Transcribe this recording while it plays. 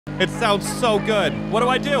It sounds so good. What do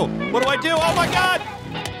I do? What do I do? Oh my God!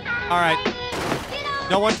 All right.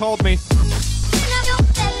 No one told me.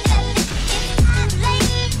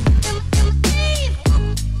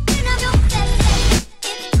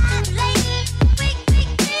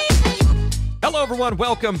 Hello everyone,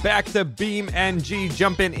 welcome back to BeamNG,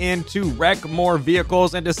 jumping in to wreck more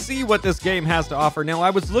vehicles and to see what this game has to offer. Now, I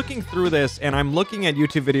was looking through this and I'm looking at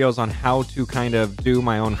YouTube videos on how to kind of do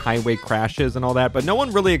my own highway crashes and all that, but no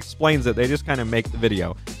one really explains it. They just kind of make the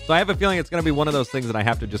video. So I have a feeling it's going to be one of those things that I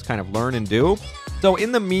have to just kind of learn and do. So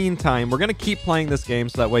in the meantime, we're going to keep playing this game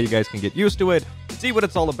so that way you guys can get used to it, see what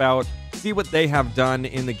it's all about, see what they have done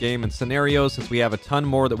in the game and scenarios, since we have a ton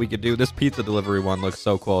more that we could do. This pizza delivery one looks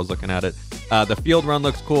so cool. I was looking at it. The field run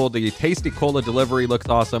looks cool. The tasty cola delivery looks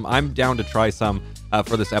awesome. I'm down to try some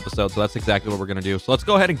for this episode, so that's exactly what we're going to do. So let's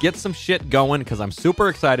go ahead and get some shit going because I'm super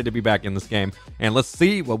excited to be back in this game, and let's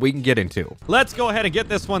see what we can get into. Let's go ahead and get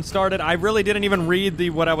this one started. I really didn't even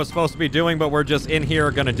read what I was supposed to be doing, but we're just in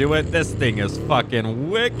here going to do it. This thing is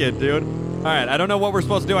fucking wicked, dude. All right, I don't know what we're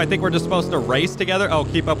supposed to do. I think we're just supposed to race together. Oh,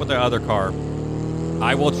 keep up with the other car.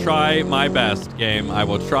 I will try my best, game. I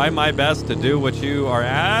will try my best to do what you are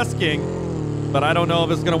asking, but I don't know if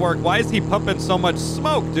it's going to work. Why is he pumping so much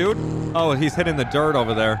smoke, dude? Oh, he's hitting the dirt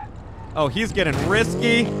over there. Oh, he's getting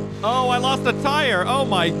risky. Oh, I lost a tire. Oh,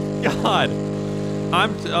 my God.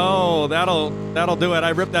 Oh, that'll do it. I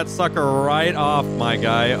ripped that sucker right off, my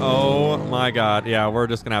guy. Oh, my God. Yeah, we're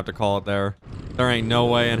just going to have to call it there. There ain't no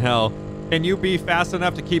way in hell. Can you be fast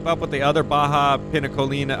enough to keep up with the other Baja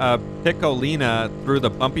Piccolina through the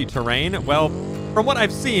bumpy terrain? Well, from what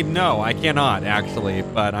I've seen, no, I cannot, actually,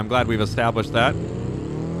 but I'm glad we've established that.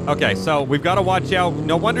 Okay, so we've got to watch out.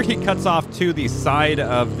 No wonder he cuts off to the side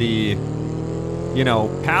of the, you know,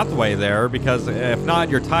 pathway there, because if not,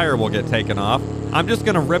 your tire will get taken off. I'm just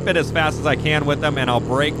going to rip it as fast as I can with him, and I'll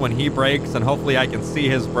brake when he brakes, and hopefully I can see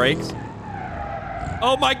his brakes.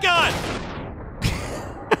 Oh, my God!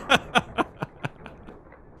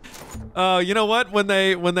 You know what? When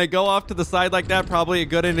they go off to the side like that, probably a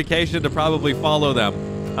good indication to probably follow them.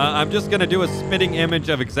 I'm just gonna do a spitting image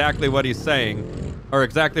of exactly what he's saying, or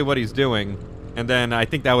exactly what he's doing, and then I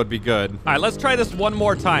think that would be good. All right, let's try this one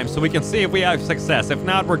more time so we can see if we have success. If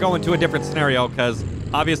not, we're going to a different scenario because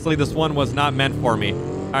obviously this one was not meant for me.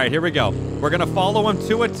 All right, here we go. We're gonna follow him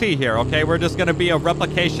to a T here, okay? We're just gonna be a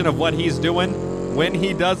replication of what he's doing when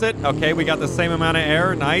he does it. Okay, we got the same amount of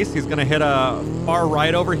air. Nice. He's gonna hit a far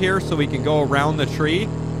right over here so we can go around the tree.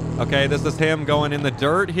 Okay, this is him going in the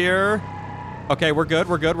dirt here. Okay, we're good.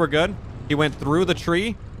 We're good. We're good. He went through the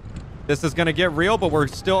tree. This is gonna get real, but we're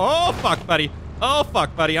still... Oh, fuck, buddy. Oh,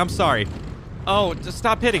 fuck, buddy. I'm sorry. Oh, just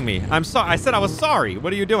stop hitting me. I'm sorry. I said I was sorry.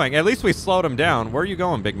 What are you doing? At least we slowed him down. Where are you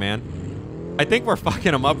going, big man? I think we're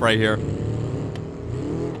fucking him up right here.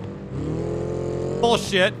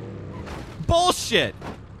 Bullshit. Bullshit.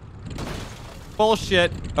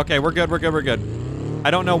 Bullshit. Okay, we're good. We're good. We're good.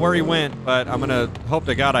 I don't know where he went, but I'm gonna hope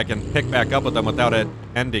to God I can pick back up with him without it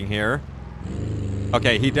ending here.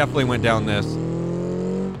 Okay, he definitely went down this.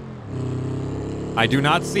 I do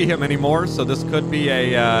not see him anymore, so this could be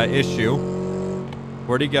a issue.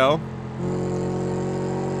 Where'd he go?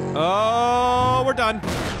 Oh, we're done.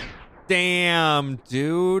 Damn,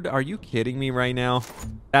 dude. Are you kidding me right now?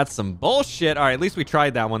 That's some bullshit. All right, at least we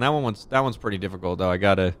tried that one. That one's pretty difficult, though. I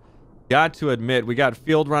got to admit, we got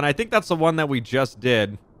field run. I think that's the one that we just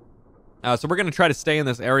did. So we're gonna try to stay in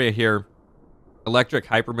this area here. Electric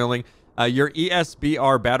hypermilling. Your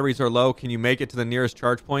ESBR batteries are low. Can you make it to the nearest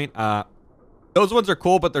charge point? Those ones are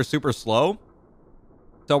cool, but they're super slow.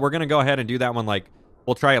 So we're gonna go ahead and do that one. Like,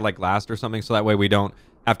 we'll try it like last or something, so that way we don't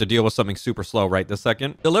have to deal with something super slow right this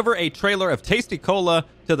second. Deliver a trailer of tasty cola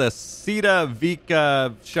to the Sita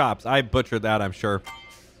Vika shops. I butchered that, I'm sure.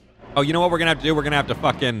 Oh, you know what we're gonna have to do? We're gonna have to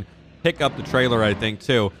fucking pick up the trailer, I think,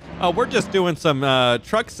 too. Oh, we're just doing some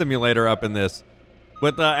truck simulator up in this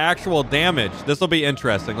with actual damage. This will be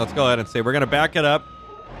interesting. Let's go ahead and see. We're gonna back it up.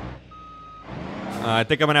 I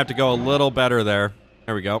think I'm gonna have to go a little better there.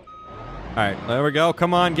 There we go. All right, there we go.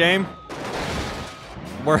 Come on, game.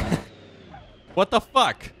 We're... What the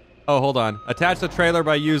fuck? Oh, hold on. Attach the trailer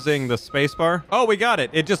by using the spacebar. Oh, we got it.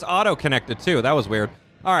 It just auto-connected, too. That was weird.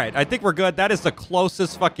 All right, I think we're good. That is the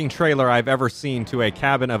closest fucking trailer I've ever seen to a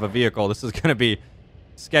cabin of a vehicle. This is going to be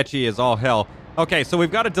sketchy as all hell. Okay, so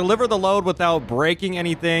we've got to deliver the load without breaking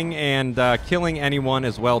anything and killing anyone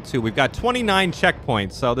as well, too. We've got 29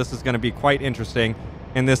 checkpoints, so this is going to be quite interesting.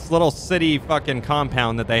 And this little city fucking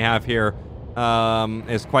compound that they have here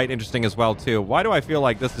is quite interesting as well, too. Why do I feel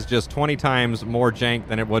like this is just 20 times more jank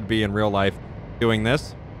than it would be in real life doing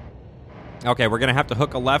this? Okay, we're going to have to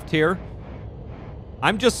hook a left here.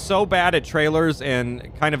 I'm just so bad at trailers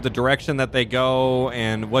and kind of the direction that they go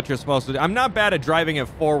and what you're supposed to do. I'm not bad at driving it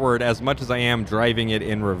forward as much as I am driving it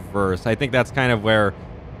in reverse. I think that's kind of where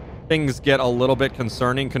things get a little bit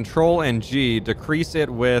concerning. Control and G, decrease it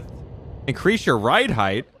with... Increase your ride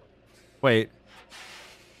height? Wait.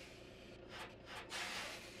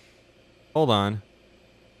 Hold on.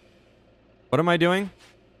 What am I doing?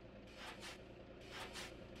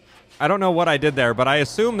 I don't know what I did there, but I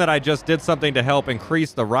assume that I just did something to help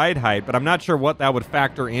increase the ride height, but I'm not sure what that would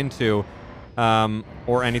factor into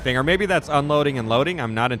or anything. Or maybe that's unloading and loading.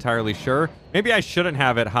 I'm not entirely sure. Maybe I shouldn't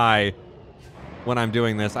have it high when I'm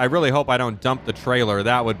doing this. I really hope I don't dump the trailer.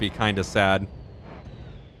 That would be kind of sad.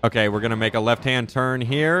 Okay, we're going to make a left-hand turn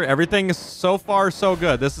here. Everything is so far so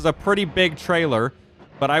good. This is a pretty big trailer,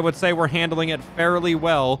 but I would say we're handling it fairly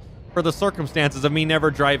well for the circumstances of me never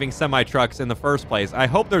driving semi-trucks in the first place. I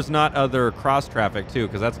hope there's not other cross-traffic, too,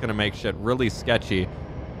 because that's going to make shit really sketchy.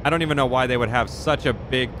 I don't even know why they would have such a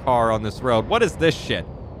big car on this road. What is this shit?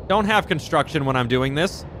 Don't have construction when I'm doing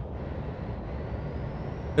this.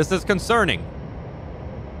 This is concerning.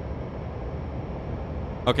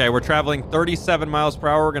 Okay, we're traveling 37 miles per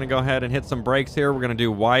hour. We're going to go ahead and hit some brakes here. We're going to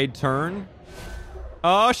do wide turn.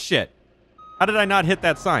 Oh, shit. How did I not hit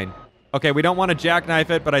that sign? Okay, we don't want to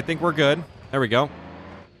jackknife it, but I think we're good. There we go.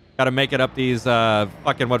 Got to make it up these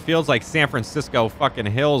fucking what feels like San Francisco fucking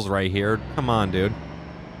hills right here. Come on, dude.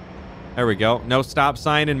 There we go. No stop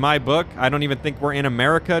sign in my book. I don't even think we're in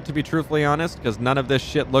America, to be truthfully honest, because none of this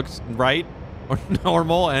shit looks right or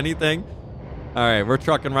normal, anything. All right, we're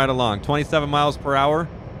trucking right along. 27 miles per hour.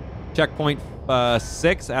 Checkpoint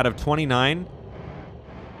 6 out of 29.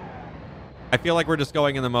 I feel like we're just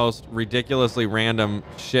going in the most ridiculously random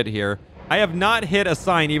shit here. I have not hit a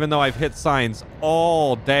sign, even though I've hit signs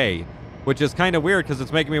all day, which is kind of weird because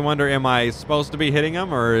it's making me wonder, am I supposed to be hitting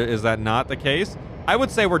them, or is that not the case? I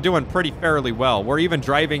would say we're doing pretty fairly well. We're even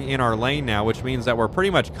driving in our lane now, which means that we're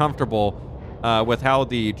pretty much comfortable with how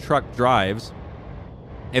the truck drives.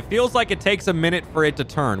 It feels like it takes a minute for it to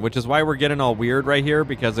turn, which is why we're getting all weird right here,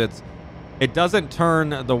 because it doesn't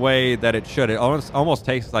turn the way that it should. It almost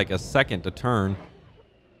takes like a second to turn.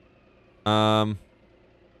 Why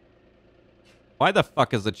the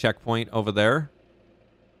fuck is the checkpoint over there?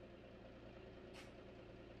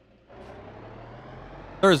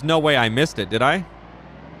 There is no way I missed it, did I?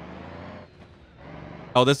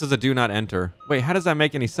 Oh, this is a do not enter. Wait, how does that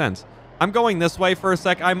make any sense? I'm going this way for a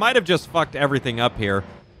sec. I might have just fucked everything up here.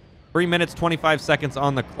 3 minutes, 25 seconds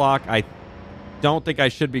on the clock. I don't think I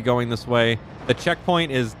should be going this way. The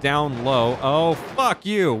checkpoint is down low. Oh, fuck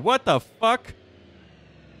you. What the fuck?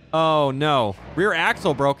 Oh, no. Rear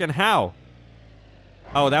axle broken. How?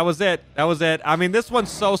 Oh, that was it. That was it. I mean, this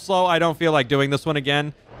one's so slow, I don't feel like doing this one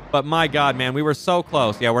again. But my God, man, we were so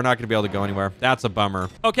close. Yeah, we're not going to be able to go anywhere. That's a bummer.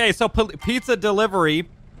 Okay, so pizza delivery.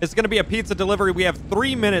 It's going to be a pizza delivery. We have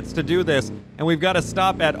 3 minutes to do this, and we've got to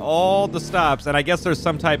stop at all the stops. And I guess there's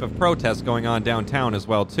some type of protest going on downtown as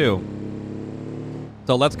well, too.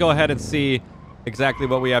 So let's go ahead and see exactly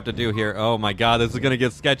what we have to do here. Oh, my God, this is going to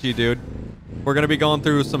get sketchy, dude. We're going to be going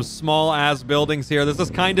through some small-ass buildings here. This is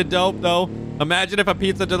kind of dope, though. Imagine if a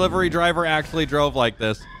pizza delivery driver actually drove like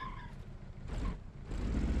this.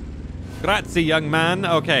 Grazie, young man.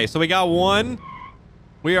 Okay, so we got one.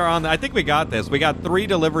 We are on the... I think we got this. We got 3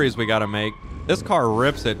 deliveries we got to make. This car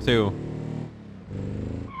rips it, too.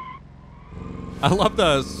 I love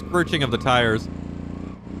the screeching of the tires.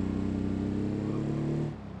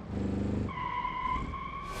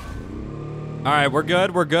 All right, we're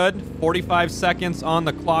good. We're good. 45 seconds on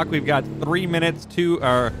the clock. We've got 3 minutes, 2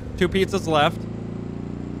 pizzas left.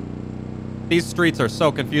 These streets are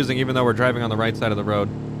so confusing, even though we're driving on the right side of the road.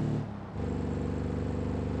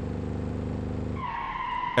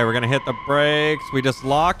 Okay, we're going to hit the brakes. We just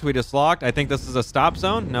locked. We just locked. I think this is a stop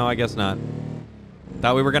zone. No, I guess not.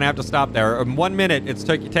 Thought we were going to have to stop there. In 1 minute, it's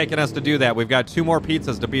taking us to do that. We've got 2 more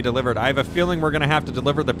pizzas to be delivered. I have a feeling we're going to have to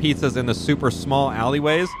deliver the pizzas in the super small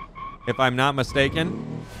alleyways, if I'm not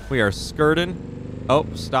mistaken. We are skirting. Oh,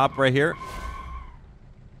 stop right here.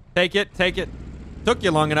 Take it. Take it. Took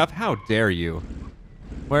you long enough. How dare you?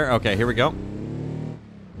 Where? Okay, here we go.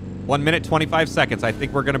 1 minute, 25 seconds. I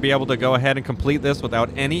think we're going to be able to go ahead and complete this without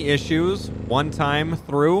any issues. One time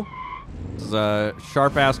through. This is a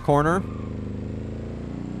sharp-ass corner.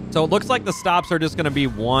 So it looks like the stops are just going to be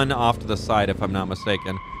one off to the side, if I'm not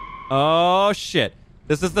mistaken. Oh, shit.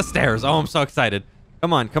 This is the stairs. Oh, I'm so excited.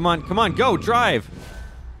 Come on, come on, come on. Go, drive.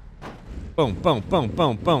 Boom, boom, boom,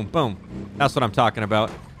 boom, boom, boom. That's what I'm talking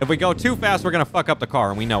about. If we go too fast, we're going to fuck up the car,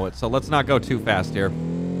 and we know it. So let's not go too fast here.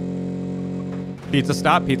 Pizza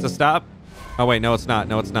stop, pizza stop. Oh, wait, no, it's not.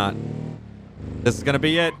 No, it's not. This is gonna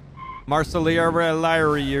be it.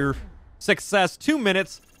 Marcelier. Success, 2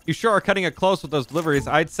 minutes. You sure are cutting it close with those deliveries.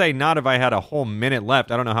 I'd say not if I had a whole minute left.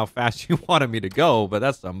 I don't know how fast you wanted me to go, but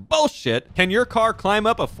that's some bullshit. Can your car climb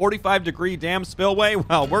up a 45-degree dam spillway?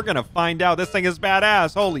 Well, we're gonna find out. This thing is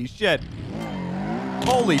badass. Holy shit.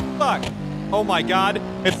 Holy fuck. Oh my god.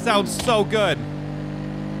 It sounds so good.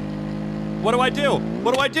 What do I do?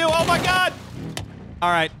 What do I do? Oh my god! All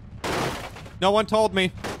right. No one told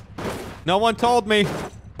me. No one told me.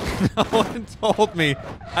 No one told me.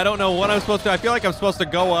 I don't know what I'm supposed to. I feel like I'm supposed to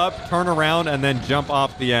go up, turn around, and then jump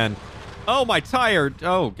off the end. Oh, my tire.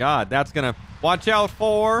 Oh, God. That's going to... Watch out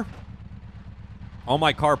for... All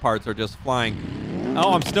my car parts are just flying.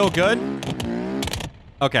 Oh, I'm still good?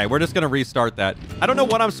 Okay, we're just going to restart that. I don't know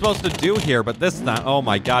what I'm supposed to do here, but this time... Oh,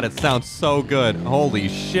 my God. It sounds so good. Holy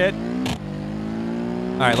shit.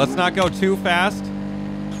 All right, let's not go too fast.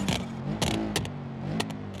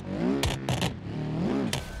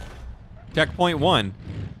 Checkpoint 1.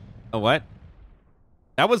 Oh, what?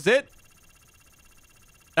 That was it?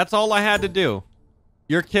 That's all I had to do.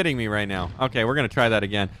 You're kidding me right now. Okay, we're going to try that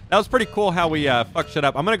again. That was pretty cool how we fucked shit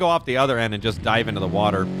up. I'm going to go off the other end and just dive into the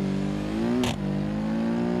water.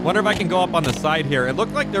 Wonder if I can go up on the side here. It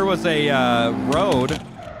looked like there was a road.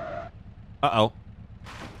 Uh-oh.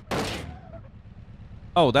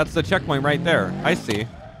 Oh, that's the checkpoint right there. I see.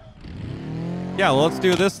 Yeah, well, let's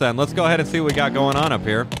do this then. Let's go ahead and see what we got going on up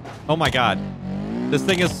here. Oh my god. This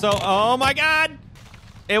thing is so... Oh my god!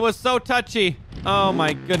 It was so touchy. Oh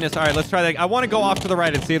my goodness. All right, let's try that. I want to go off to the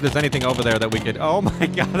right and see if there's anything over there that we could... Oh my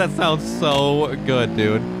god, that sounds so good,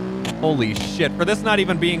 dude. Holy shit. For this not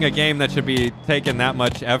even being a game that should be taking that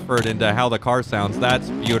much effort into how the car sounds, that's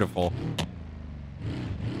beautiful.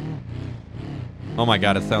 Oh my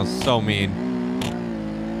god, it sounds so mean.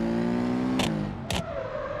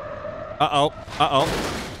 Uh-oh.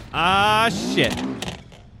 Uh-oh. Ah, shit.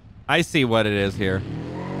 I see what it is here.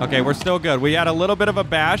 Okay, we're still good. We had a little bit of a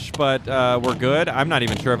bash, but we're good. I'm not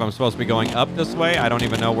even sure if I'm supposed to be going up this way. I don't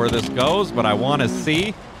even know where this goes, but I want to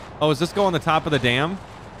see. Oh, is this going on the top of the dam?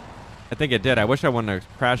 I think it did. I wish I wouldn't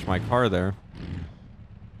have crashed my car there.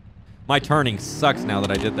 My turning sucks now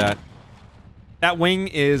that I did that. That wing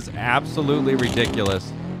is absolutely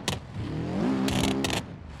ridiculous.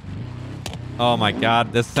 Oh my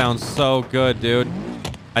god, this sounds so good, dude.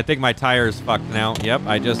 I think my tire is fucked now. Yep,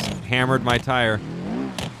 I just hammered my tire.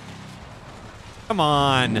 Come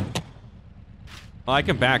on. Well, I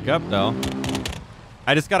can back up, though.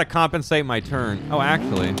 I just gotta compensate my turn. Oh,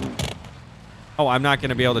 actually. Oh, I'm not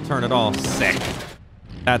gonna be able to turn at all. Sick.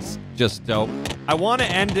 That's just dope. I want to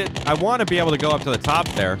end it. I want to be able to go up to the top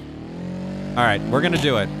there. All right, we're gonna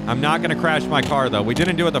do it. I'm not gonna crash my car, though. We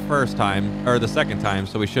didn't do it the first time, or the second time,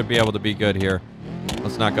 so we should be able to be good here.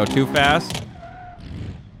 Let's not go too fast.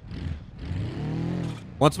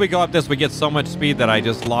 Once we go up this, we get so much speed that I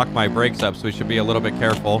just lock my brakes up, so we should be a little bit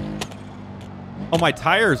careful. Oh, my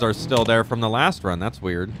tires are still there from the last run. That's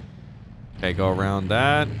weird. Okay, go around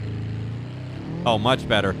that. Oh, much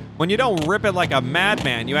better. When you don't rip it like a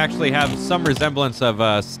madman, you actually have some resemblance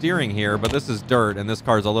of steering here, but this is dirt, and this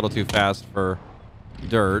car is a little too fast for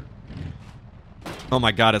dirt. Oh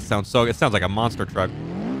my god, it sounds so... It sounds like a monster truck.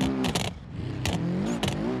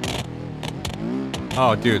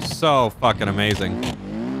 Oh, dude, so fucking amazing.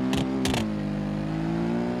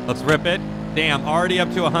 Let's rip it. Damn, already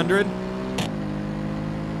up to 100.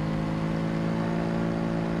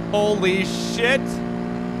 Holy shit.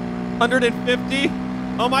 150.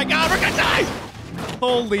 Oh my god, we're gonna die!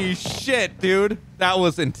 Holy shit, dude. That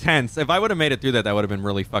was intense. If I would have made it through that, that would have been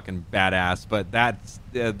really fucking badass. But that's...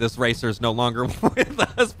 this racer's no longer with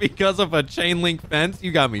us because of a chain link fence.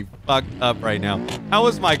 You got me fucked up right now. How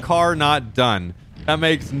is my car not done? That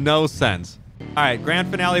makes no sense. All right, grand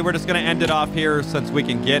finale. We're just going to end it off here since we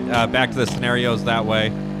can get back to the scenarios that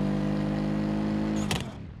way.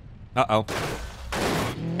 Uh-oh.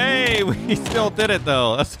 Hey, we still did it,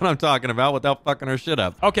 though. That's what I'm talking about without fucking our shit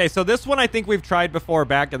up. Okay, so this one I think we've tried before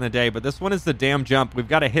back in the day, but this one is the dam jump. We've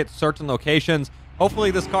got to hit certain locations. Hopefully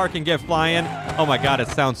this car can get flying. Oh, my God, it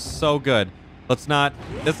sounds so good. Let's not...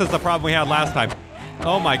 This is the problem we had last time.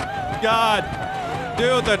 Oh, my God.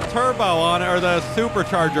 Dude, the turbo on it, or the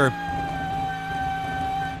supercharger.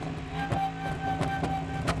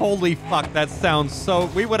 Holy fuck, that sounds so...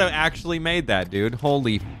 We would have actually made that, dude.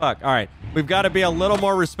 Holy fuck. All right, we've got to be a little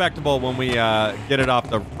more respectable when we get it off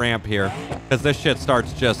the ramp here, because this shit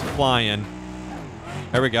starts just flying.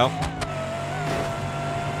 There we go.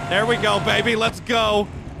 There we go, baby. Let's go.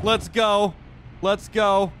 Let's go. Let's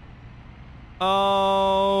go.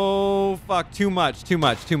 Oh, fuck. Too much, too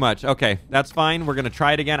much, too much. Okay, that's fine. We're going to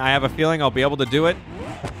try it again. I have a feeling I'll be able to do it.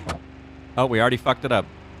 Oh, we already fucked it up.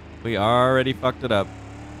 We already fucked it up.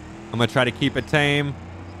 I'm going to try to keep it tame.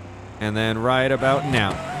 And then right about now.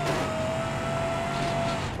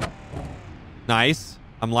 Nice.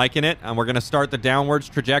 I'm liking it. And we're going to start the downwards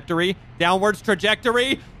trajectory. Downwards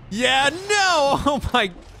trajectory. Yeah, no. Oh, my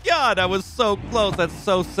God. I was so close. That's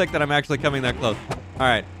so sick that I'm actually coming that close. All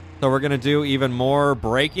right. So we're going to do even more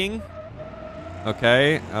braking.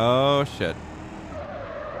 Okay. Oh, shit.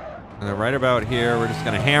 And then right about here, we're just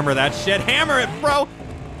going to hammer that shit. Hammer it, bro.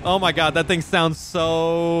 Oh, my God. That thing sounds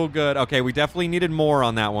so good. Okay, we definitely needed more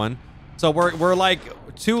on that one. So we're like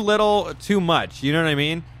too little, too much. You know what I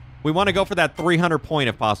mean? We want to go for that 300 point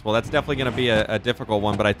if possible. That's definitely going to be a difficult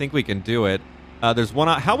one, but I think we can do it. There's one.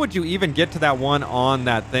 How would you even get to that one on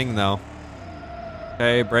that thing, though?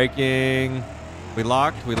 Okay, braking. We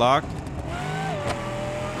locked. We locked.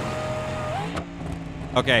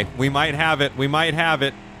 Okay, we might have it. We might have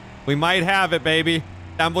it. We might have it, baby.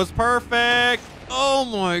 That was perfect. Oh,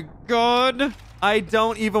 my God. I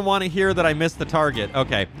don't even want to hear that I missed the target.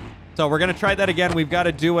 Okay. So we're going to try that again. We've got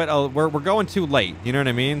to do it. We're going too late. You know what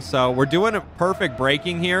I mean? So we're doing a perfect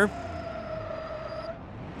braking here.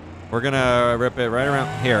 We're going to rip it right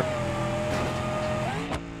around here.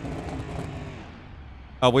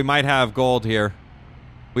 Oh, we might have gold here.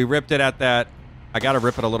 We ripped it at that. I got to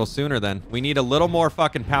rip it a little sooner then. We need a little more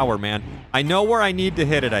fucking power, man. I know where I need to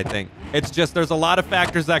hit it, I think. It's just there's a lot of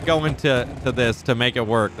factors that go into this to make it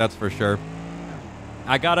work. That's for sure.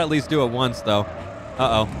 I got to at least do it once, though.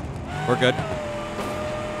 Uh-oh. We're good.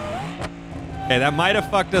 Okay, that might have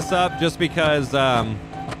fucked us up just because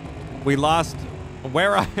we lost...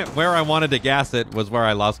 Where I wanted to gas it was where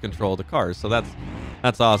I lost control of the car. So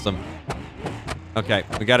that's awesome. Okay,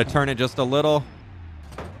 we got to turn it just a little.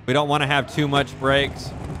 We don't want to have too much brakes.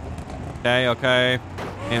 Okay, okay.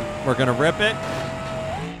 And we're going to rip it.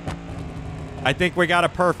 I think we got a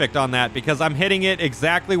perfect on that because I'm hitting it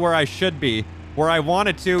exactly where I should be, where I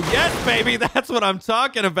wanted to. Yes, baby, that's what I'm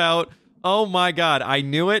talking about. Oh, my God. I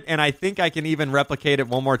knew it, and I think I can even replicate it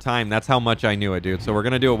one more time. That's how much I knew it, dude. So we're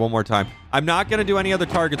going to do it one more time. I'm not going to do any other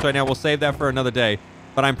targets right now. We'll save that for another day.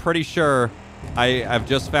 But I'm pretty sure I've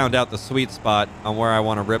just found out the sweet spot on where I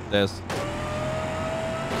want to rip this.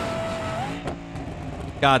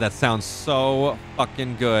 God, that sounds so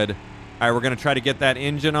fucking good. All right, we're going to try to get that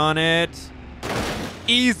engine on it.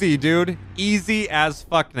 Easy, dude. Easy as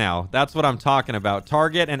fuck now. That's what I'm talking about.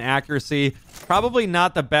 Target and accuracy, probably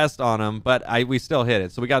not the best on them, but we still hit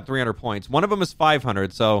it. So we got 300 points. One of them is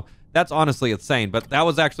 500, so that's honestly insane. But that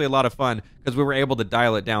was actually a lot of fun because we were able to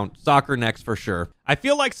dial it down. Soccer next for sure. I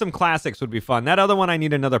feel like some classics would be fun. That other one, I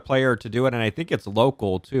need another player to do it, and I think it's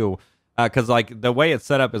local too because like the way it's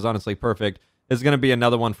set up is honestly perfect. Is going to be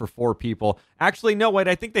another one for 4 people. Actually, no, wait,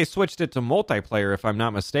 I think they switched it to multiplayer, if I'm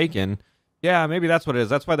not mistaken. Yeah, maybe that's what it is.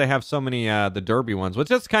 That's why they have so many the Derby ones, which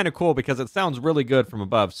is kind of cool because it sounds really good from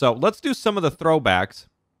above. So let's do some of the throwbacks.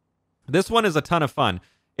 This one is a ton of fun.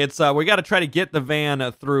 It's we got to try to get the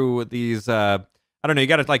van through these, I don't know, you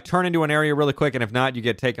got to like turn into an area really quick, and if not, you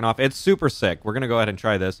get taken off. It's super sick. We're going to go ahead and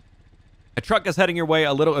try this. A truck is heading your way.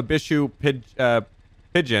 A little Abishu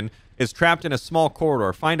pigeon is trapped in a small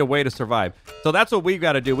corridor. Find a way to survive. So that's what we've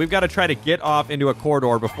got to do. We've got to try to get off into a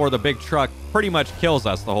corridor before the big truck pretty much kills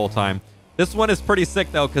us the whole time. This one is pretty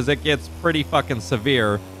sick, though, because it gets pretty fucking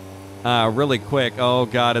severe really quick. Oh,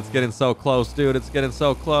 God, it's getting so close, dude. It's getting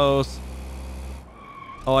so close.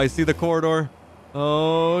 Oh, I see the corridor.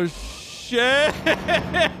 Oh, shit.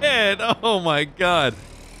 Oh, my God.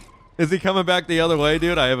 Is he coming back the other way,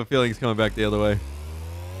 dude? I have a feeling he's coming back the other way.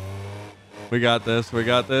 We got this. We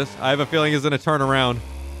got this. I have a feeling he's going to turn around.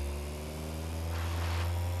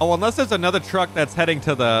 Oh, unless there's another truck that's heading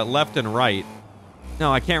to the left and right.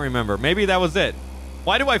 No, I can't remember. Maybe that was it.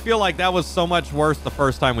 Why do I feel like that was so much worse the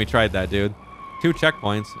first time we tried that, dude? 2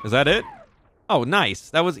 checkpoints. Is that it? Oh, nice.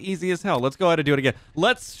 That was easy as hell. Let's go ahead and do it again.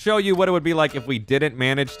 Let's show you what it would be like if we didn't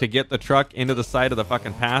manage to get the truck into the side of the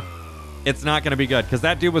fucking path. It's not going to be good because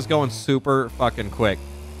that dude was going super fucking quick.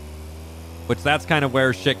 Which that's kind of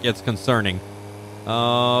where shit gets concerning.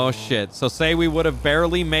 Oh, shit. So say we would have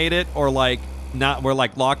barely made it or like not, we're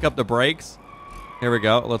like lock up the brakes. Here we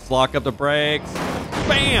go. Let's lock up the brakes.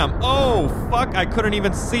 Bam! Oh, fuck. I couldn't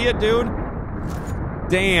even see it, dude.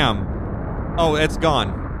 Damn. Oh, it's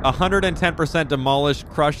gone. 110% demolished,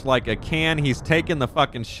 crushed like a can. He's taken the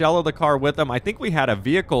fucking shell of the car with him. I think we had a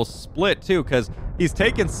vehicle split, too, because he's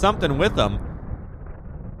taken something with him.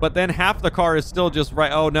 But then half the car is still just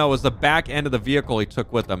right. Oh, no, it was the back end of the vehicle he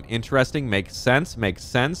took with him. Interesting. Makes sense. Makes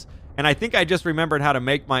sense. And I think I just remembered how to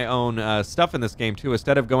make my own stuff in this game, too.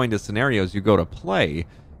 Instead of going to scenarios, you go to play.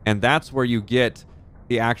 And that's where you get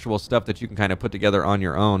the actual stuff that you can kind of put together on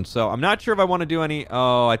your own. So I'm not sure if I want to do any.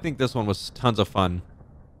 Oh, I think this one was tons of fun.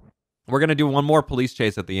 We're going to do one more police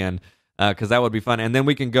chase at the end because that would be fun. And then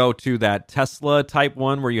we can go to that Tesla type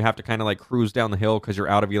one where you have to kind of like cruise down the hill because you're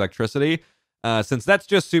out of electricity. Since that's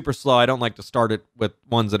just super slow, I don't like to start it with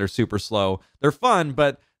ones that are super slow. They're fun,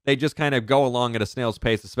 but they just kind of go along at a snail's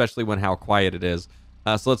pace, especially when how quiet it is.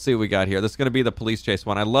 So let's see what we got here. This is going to be the police chase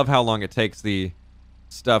one. I love how long it takes the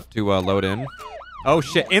stuff to load in. Oh,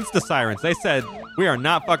 shit. Insta sirens. They said, we are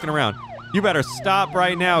not fucking around. You better stop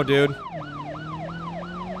right now, dude.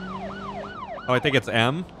 Oh, I think it's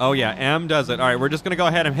M. Oh, yeah. M does it. All right, we're just going to go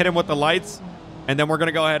ahead and hit him with the lights, and then we're going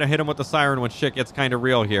to go ahead and hit him with the siren when shit gets kind of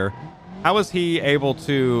real here. How is he able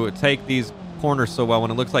to take these corners so well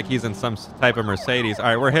when it looks like he's in some type of Mercedes? All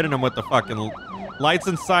right, we're hitting him with the fucking lights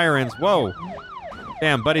and sirens. Whoa.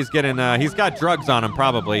 Damn, buddy's getting, he's got drugs on him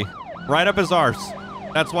probably. Right up his arse.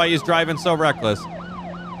 That's why he's driving so reckless.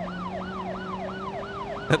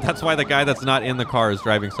 That's why the guy that's not in the car is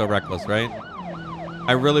driving so reckless, right?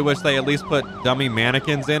 I really wish they at least put dummy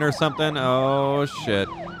mannequins in or something. Oh, shit.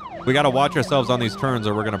 We got to watch ourselves on these turns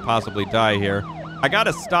or we're going to possibly die here. I got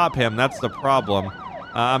to stop him. That's the problem.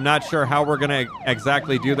 I'm not sure how we're going to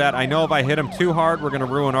exactly do that. I know if I hit him too hard, we're going to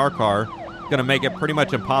ruin our car. It's going to make it pretty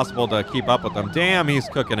much impossible to keep up with him. Damn, he's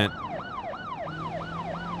cooking it.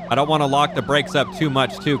 I don't want to lock the brakes up too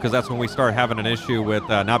much, too, because that's when we start having an issue with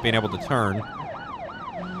not being able to turn.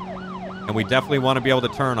 And we definitely want to be able to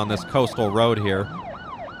turn on this coastal road here.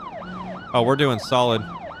 Oh, we're doing solid.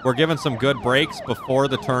 We're giving some good brakes before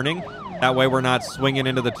the turning. That way we're not swinging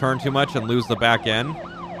into the turn too much and lose the back end.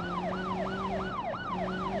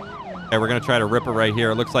 Okay, we're going to try to rip it right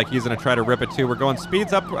here. It looks like he's going to try to rip it too. We're going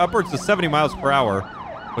speeds upwards to 70 miles per hour,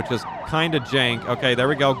 which is kind of jank. Okay, there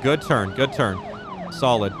we go. Good turn. Good turn.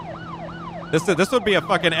 Solid. This would be a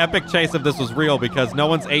fucking epic chase if this was real because no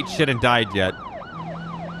one's ate shit and died yet.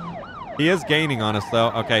 He is gaining on us,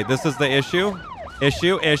 though. Okay, this is the issue.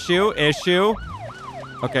 Issue.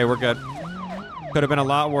 Okay, we're good. Could have been a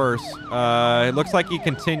lot worse. It looks like he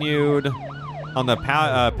continued on the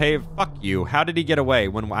pave. Fuck you. How did he get away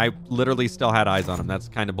when I literally still had eyes on him? That's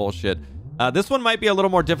kind of bullshit. This one might be a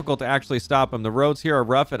little more difficult to actually stop him. The roads here are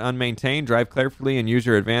rough and unmaintained. Drive carefully and use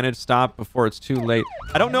your advantage. Stop before it's too late.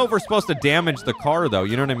 I don't know if we're supposed to damage the car, though.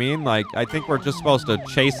 You know what I mean? Like, I think we're just supposed to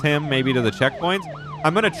chase him maybe to the checkpoints.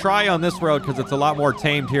 I'm going to try on this road because it's a lot more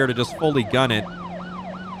tamed here to just fully gun it.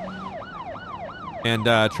 And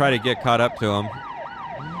try to get caught up to him.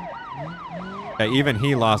 Okay, even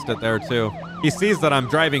he lost it there, too. He sees that I'm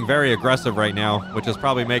driving very aggressive right now, which is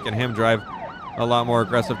probably making him drive a lot more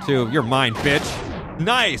aggressive, too. You're mine, bitch.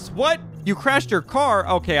 Nice. What? You crashed your car?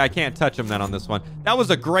 Okay, I can't touch him then on this one. That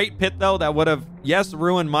was a great pit, though. That would have, yes,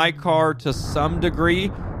 ruined my car to some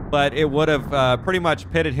degree, but it would have pretty much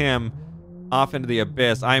pitted him off into the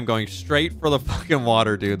abyss. I am going straight for the fucking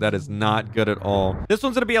water, dude. That is not good at all. This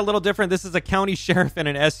one's going to be a little different. This is a county sheriff in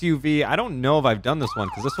an SUV. I don't know if I've done this one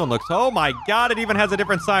because this one looks... Oh, my God. It even has a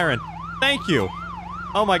different siren. Thank you.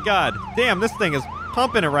 Oh, my God. Damn, this thing is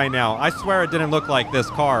pumping it right now. I swear it didn't look like this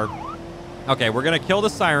car. Okay, we're going to kill the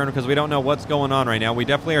siren because we don't know what's going on right now. We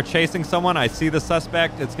definitely are chasing someone. I see the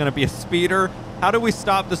suspect. It's going to be a speeder. How do we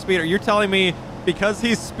stop the speeder? You're telling me because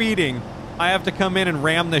he's speeding... I have to come in and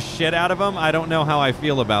ram the shit out of him. I don't know how I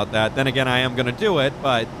feel about that. Then again, I am going to do it,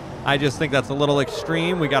 but I just think that's a little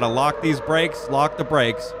extreme. We got to lock these brakes, lock the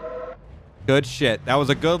brakes. Good shit. That was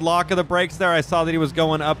a good lock of the brakes there. I saw that he was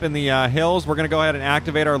going up in the hills. We're going to go ahead and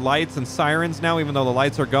activate our lights and sirens now, even though the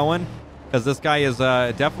lights are going, because this guy is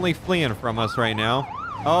definitely fleeing from us right now.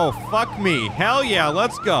 Oh, fuck me. Hell yeah,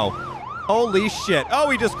 let's go. Holy shit. Oh,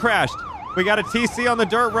 he just crashed. We got a TC on the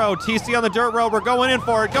dirt road. TC on the dirt road. We're going in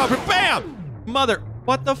for it. Go. Bam! Mother.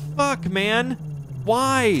 What the fuck, man?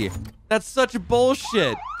 Why? That's such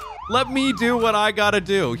bullshit. Let me do what I gotta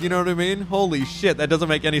do. You know what I mean? Holy shit. That doesn't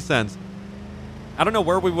make any sense. I don't know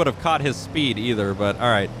where we would have caught his speed either, but all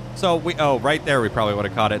right. So oh, right there we probably would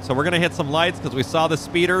have caught it. So we're going to hit some lights because we saw the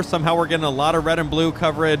speeder. Somehow we're getting a lot of red and blue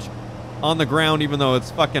coverage on the ground, even though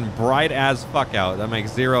it's fucking bright as fuck out. That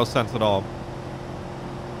makes zero sense at all.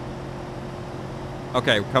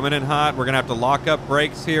 Okay, we're coming in hot. We're going to have to lock up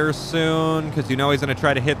brakes here soon because you know he's going to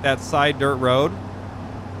try to hit that side dirt road.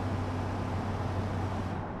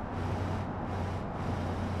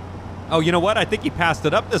 Oh, you know what? I think he passed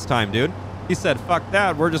it up this time, dude. He said, fuck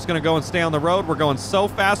that. We're just going to go and stay on the road. We're going so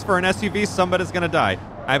fast for an SUV, somebody's going to die.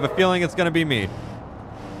 I have a feeling it's going to be me.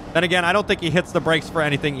 Then again, I don't think he hits the brakes for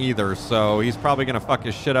anything either, so he's probably going to fuck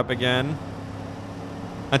his shit up again.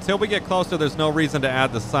 Until we get closer, there's no reason to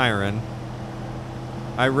add the siren.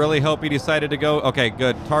 I really hope he decided to go. Okay,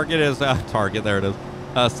 good. Target is... target, there it is.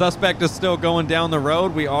 Suspect is still going down the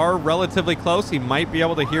road. We are relatively close. He might be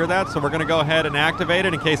able to hear that, so we're going to go ahead and activate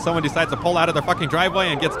it in case someone decides to pull out of their fucking driveway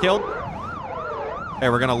and gets killed. Okay,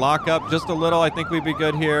 we're going to lock up just a little. I think we'd be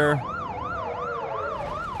good here.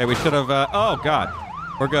 Okay, we should have... oh, God.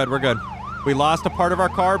 We're good. We're good. We lost a part of our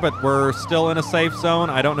car, but we're still in a safe zone.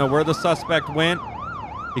 I don't know where the suspect went.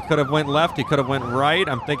 He could have went left. He could have went right.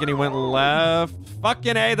 I'm thinking he went left.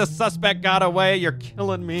 Fucking A, the suspect got away. You're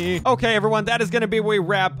killing me. Okay, everyone, that is going to be where we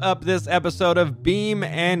wrap up this episode of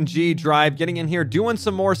BeamNG.drive. Getting in here, doing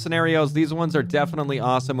some more scenarios. These ones are definitely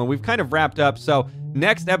awesome, and we've kind of wrapped up. So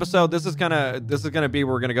next episode, this is gonna be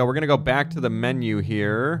where we're gonna go. We're gonna go back to the menu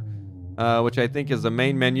here, which I think is the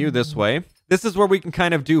main menu this way. This is where we can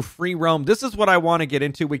kind of do free roam. This is what I want to get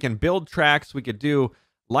into. We can build tracks. We could do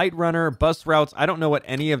light runner, bus routes. I don't know what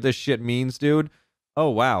any of this shit means, dude. Oh,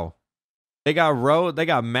 wow. They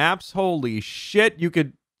got maps. Holy shit. You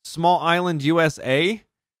could small island USA.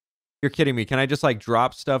 You're kidding me. Can I just like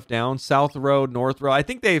drop stuff down? South Road, North Road. I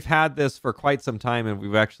think they've had this for quite some time, and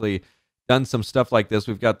we've actually done some stuff like this.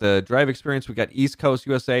 We've got the drive experience. We've got East Coast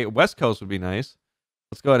USA. West Coast would be nice.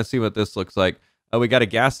 Let's go ahead and see what this looks like. We got a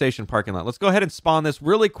gas station parking lot. Let's go ahead and spawn this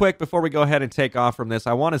really quick before we go ahead and take off from this.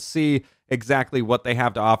 I want to see exactly what they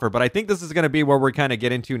have to offer, but I think this is going to be where we're kind of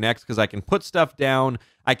get into next, because I can put stuff down.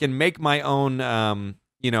 I can make my own,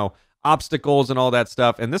 you know, obstacles and all that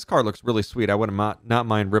stuff. And this car looks really sweet. I would not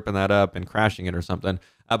mind ripping that up and crashing it or something.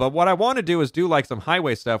 But what I want to do is do like some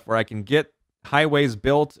highway stuff where I can get highways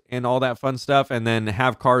built and all that fun stuff, and then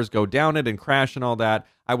have cars go down it and crash and all that.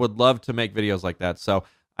 I would love to make videos like that. So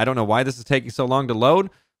I don't know why this is taking so long to load.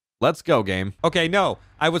 Let's go, game. Okay, no,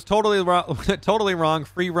 I was totally wrong. Totally wrong.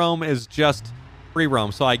 Free roam is just free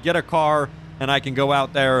roam. So I get a car and I can go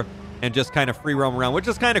out there and just kind of free roam around, which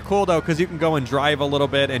is kind of cool though, because you can go and drive a little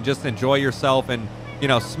bit and just enjoy yourself and, you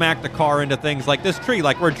know, smack the car into things like this tree,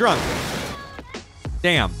 like we're drunk.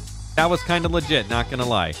 Damn, that was kind of legit, not gonna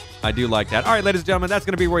lie. I do like that. All right, ladies and gentlemen, that's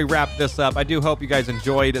gonna be where we wrap this up. I do hope you guys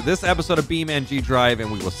enjoyed this episode of BeamNG.drive,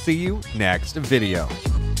 and we will see you next video.